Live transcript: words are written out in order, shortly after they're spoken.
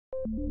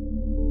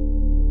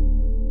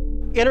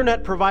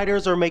Internet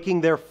providers are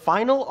making their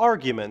final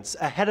arguments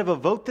ahead of a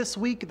vote this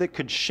week that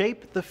could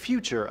shape the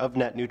future of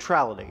net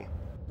neutrality.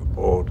 The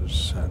board is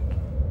set.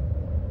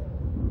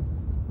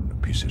 The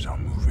pieces are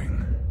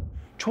moving.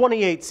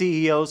 28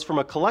 CEOs from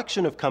a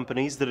collection of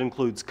companies that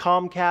includes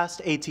Comcast,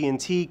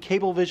 AT&T,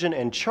 Cablevision,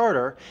 and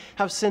Charter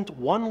have sent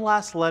one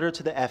last letter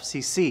to the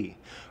FCC,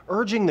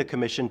 urging the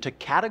Commission to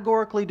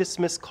categorically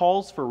dismiss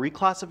calls for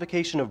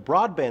reclassification of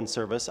broadband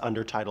service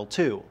under Title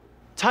II.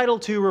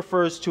 Title II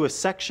refers to a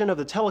section of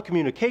the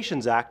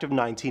Telecommunications Act of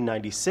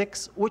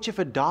 1996, which if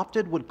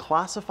adopted would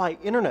classify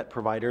internet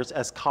providers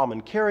as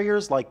common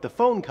carriers like the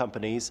phone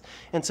companies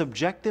and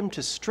subject them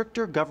to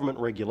stricter government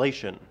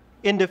regulation.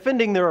 In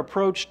defending their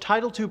approach,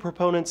 Title II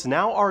proponents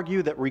now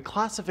argue that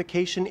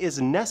reclassification is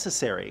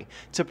necessary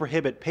to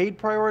prohibit paid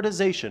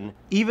prioritization,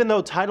 even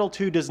though Title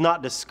II does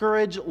not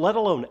discourage, let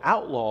alone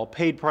outlaw,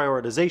 paid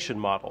prioritization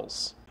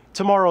models.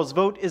 Tomorrow's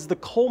vote is the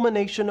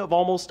culmination of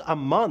almost a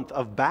month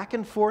of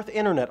back-and-forth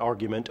internet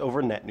argument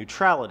over net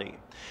neutrality.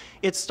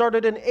 It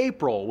started in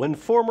April when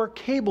former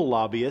cable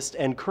lobbyist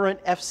and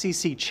current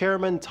FCC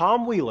chairman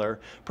Tom Wheeler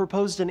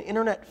proposed an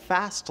internet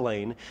fast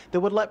lane that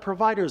would let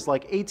providers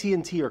like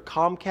AT&T or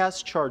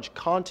Comcast charge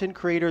content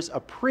creators a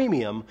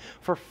premium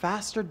for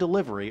faster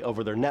delivery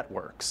over their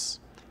networks.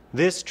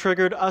 This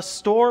triggered a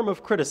storm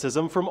of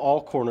criticism from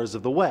all corners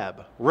of the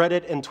web.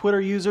 Reddit and Twitter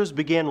users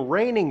began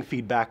raining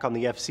feedback on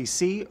the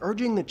FCC,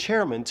 urging the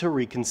chairman to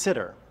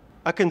reconsider.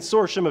 A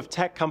consortium of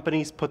tech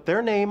companies put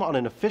their name on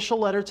an official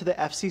letter to the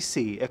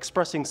FCC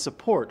expressing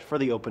support for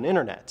the open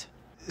internet.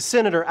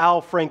 Senator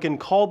Al Franken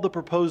called the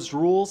proposed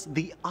rules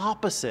the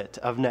opposite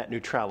of net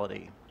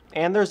neutrality.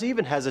 And there's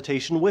even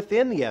hesitation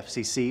within the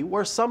FCC,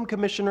 where some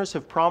commissioners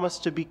have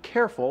promised to be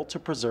careful to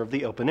preserve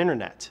the open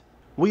internet.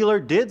 Wheeler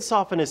did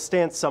soften his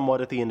stance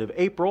somewhat at the end of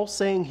April,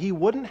 saying he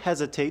wouldn't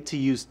hesitate to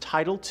use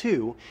Title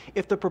II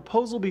if the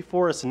proposal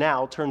before us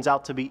now turns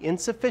out to be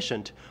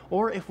insufficient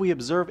or if we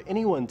observe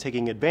anyone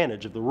taking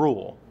advantage of the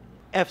rule.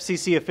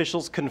 FCC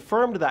officials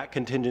confirmed that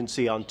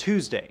contingency on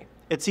Tuesday.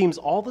 It seems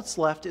all that's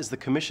left is the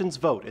Commission's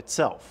vote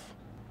itself.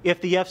 If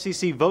the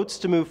FCC votes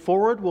to move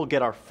forward, we'll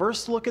get our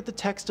first look at the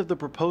text of the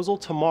proposal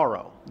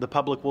tomorrow. The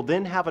public will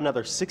then have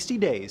another 60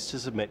 days to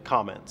submit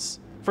comments.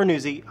 For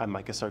Newsy, I'm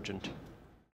Micah Sargent.